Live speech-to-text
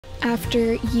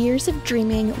After years of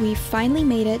dreaming, we finally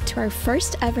made it to our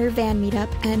first ever van meetup,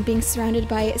 and being surrounded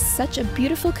by such a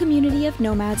beautiful community of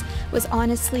nomads was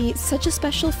honestly such a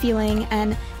special feeling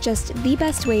and just the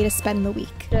best way to spend the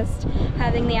week. Just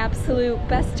having the absolute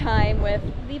best time with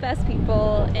the best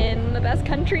people in the best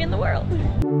country in the world.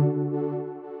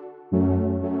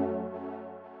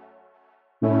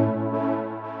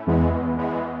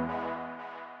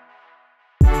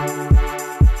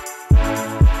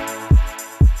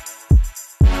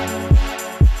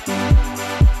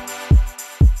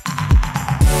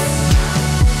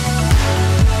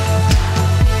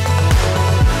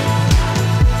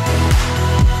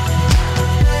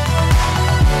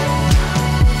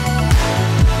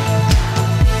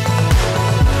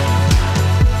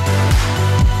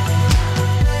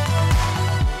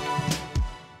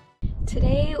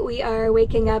 We are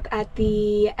waking up at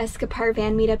the ESCAPAR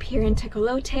van meetup here in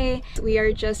Tecolote. We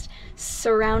are just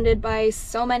surrounded by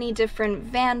so many different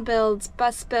van builds,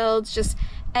 bus builds, just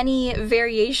any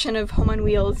variation of home on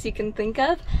wheels you can think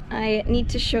of. I need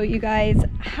to show you guys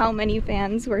how many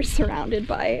vans we're surrounded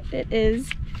by. It is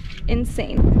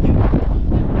insane.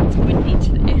 It's windy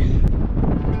today.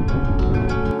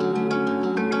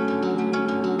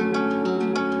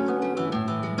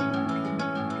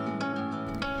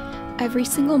 Every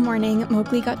single morning,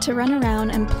 Mowgli got to run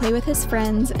around and play with his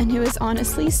friends, and it was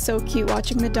honestly so cute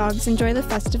watching the dogs enjoy the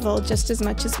festival just as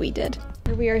much as we did.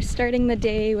 We are starting the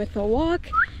day with a walk,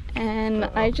 and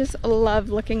I just love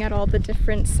looking at all the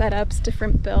different setups,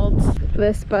 different builds.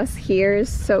 This bus here is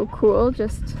so cool,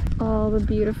 just all the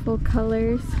beautiful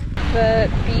colors. The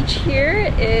beach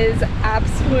here is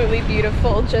absolutely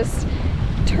beautiful, just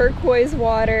turquoise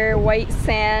water, white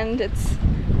sand. It's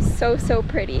so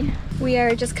pretty. We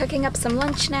are just cooking up some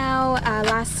lunch now.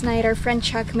 Last night our friend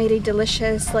Chuck made a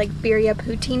delicious birria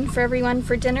poutine for everyone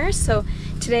for dinner, so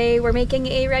today we're making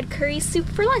a red curry soup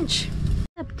for lunch.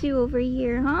 What up to over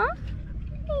here, huh?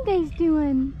 What are you guys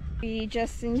doing? We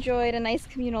just enjoyed a nice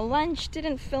communal lunch.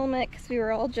 Didn't film it because we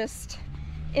were all just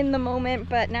in the moment,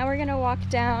 but now we're gonna walk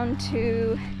down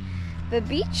to the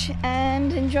beach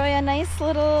and enjoy a nice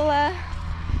little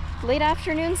late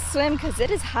afternoon swim because it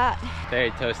is hot.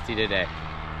 Very toasty today.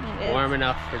 Warm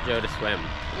enough for Joe to swim.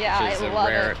 Yeah, which is I love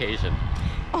a rare it. occasion.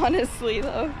 Honestly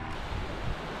though.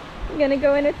 You gonna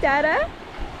go in with Dada?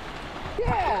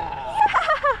 Yeah!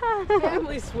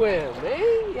 Family swim, eh?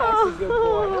 Yes, a good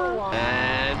boy.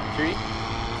 And 3,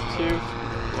 2,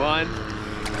 1.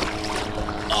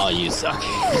 Oh, you suck.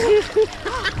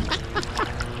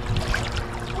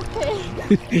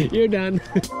 Okay. You're done.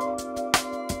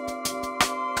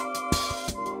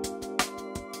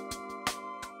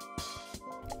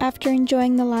 After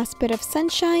enjoying the last bit of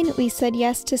sunshine, we said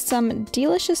yes to some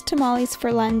delicious tamales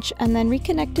for lunch and then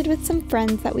reconnected with some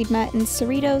friends that we'd met in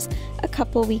Cerritos a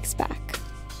couple weeks back.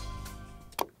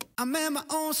 I'm in my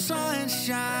own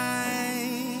sunshine.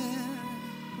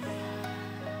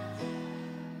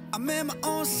 I'm in my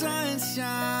own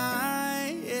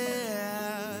sunshine,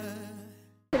 yeah.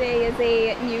 Today is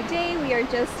a new day. We are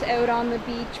just out on the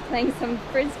beach playing some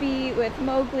frisbee with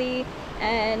Mowgli,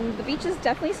 and the beach is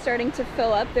definitely starting to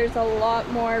fill up. There's a lot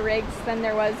more rigs than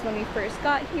there was when we first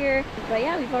got here. But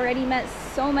yeah, we've already met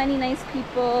so many nice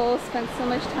people, spent so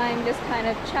much time just kind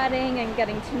of chatting and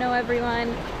getting to know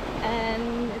everyone,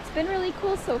 and it's been really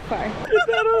cool so far.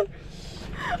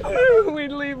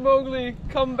 We'd leave Mowgli,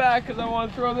 come back because I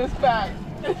want to throw this back.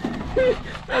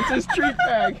 That's his treat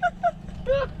bag.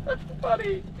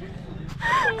 Buddy.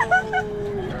 Oh, you're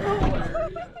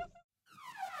hilarious.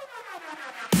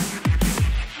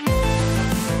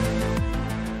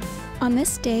 On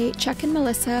this day, Chuck and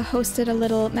Melissa hosted a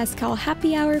little mezcal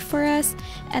happy hour for us,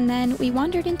 and then we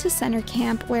wandered into Center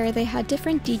Camp where they had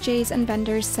different DJs and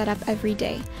vendors set up every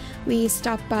day. We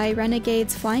stopped by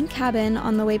Renegade's Flying Cabin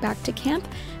on the way back to camp,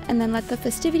 and then let the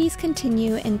festivities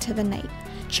continue into the night.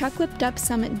 Chuck whipped up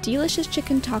some delicious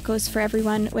chicken tacos for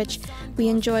everyone, which we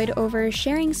enjoyed over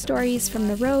sharing stories from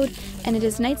the road, and it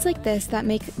is nights like this that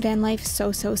make van life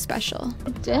so special.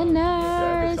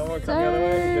 Dinner served!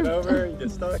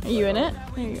 Are you in it?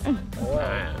 There you go.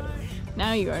 Wow.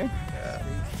 Now you are.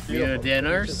 Vida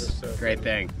dinners, great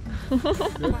thing.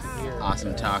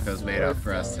 Awesome tacos made up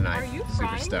for us tonight.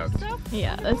 Super stoked.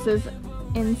 Yeah, this is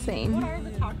insane. What are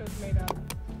the tacos made of?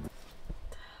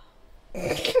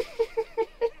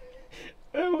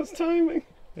 That was timing.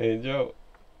 Hey, Joe.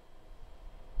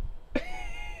 There's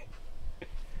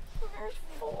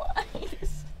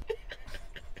flies.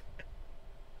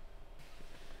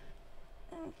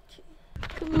 Okay.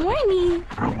 Good morning.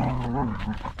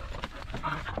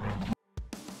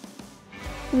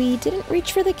 We didn't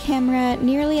reach for the camera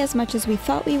nearly as much as we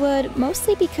thought we would,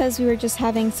 mostly because we were just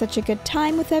having such a good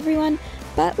time with everyone,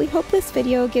 but we hope this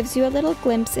video gives you a little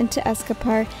glimpse into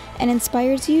ESCAPAR and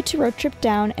inspires you to road trip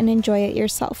down and enjoy it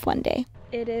yourself one day.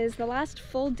 It is the last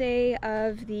full day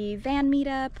of the van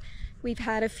meetup. We've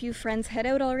had a few friends head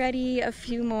out already, a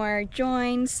few more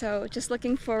join, so just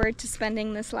looking forward to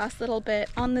spending this last little bit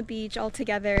on the beach all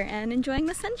together and enjoying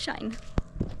the sunshine.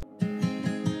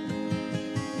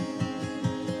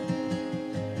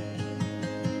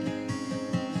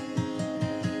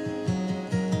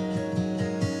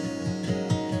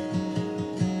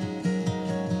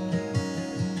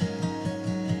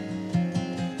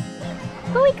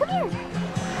 Chloe, come here!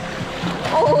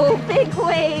 Oh, big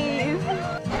wave!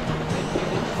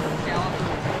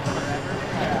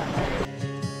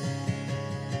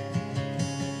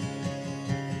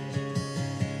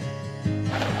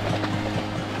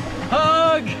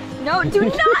 Hug! No, do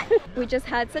not! We just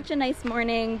had such a nice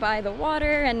morning by the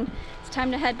water, and it's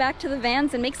time to head back to the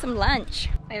vans and make some lunch.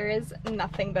 There is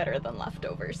nothing better than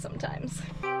leftovers sometimes.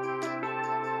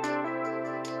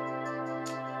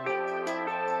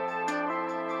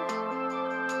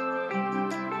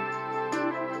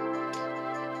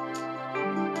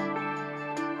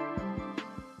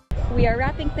 We are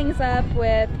wrapping things up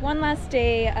with one last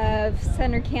day of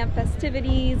center camp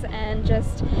festivities and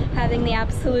just having the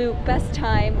absolute best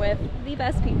time with the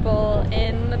best people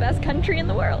in the best country in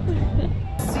the world.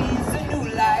 Sees a new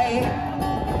light.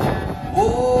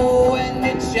 Oh, and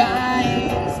it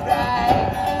shines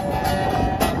bright.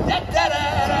 Da da da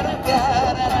da da da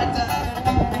da da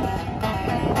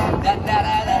da da da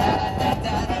da da.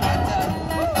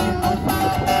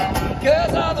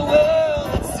 Girls are the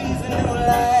world that sees a new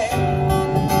light.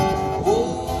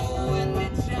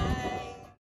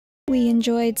 We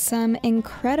enjoyed some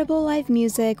incredible live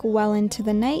music well into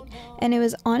the night, and it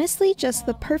was honestly just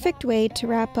the perfect way to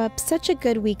wrap up such a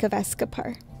good week of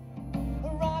ESCAPAR.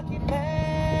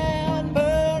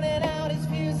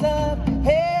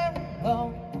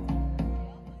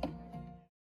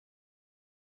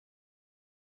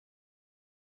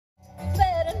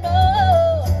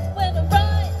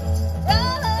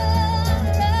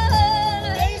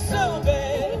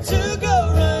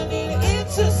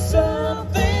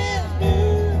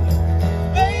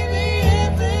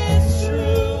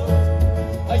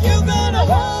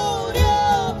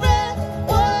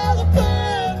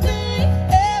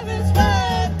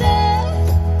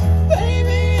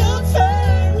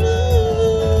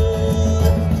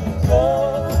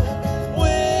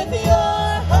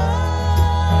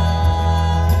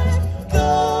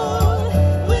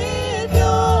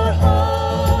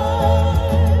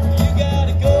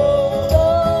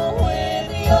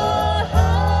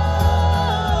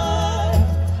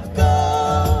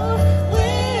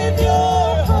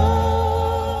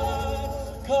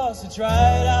 It's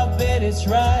right, I bet it's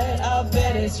right, I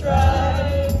bet it's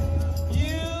right.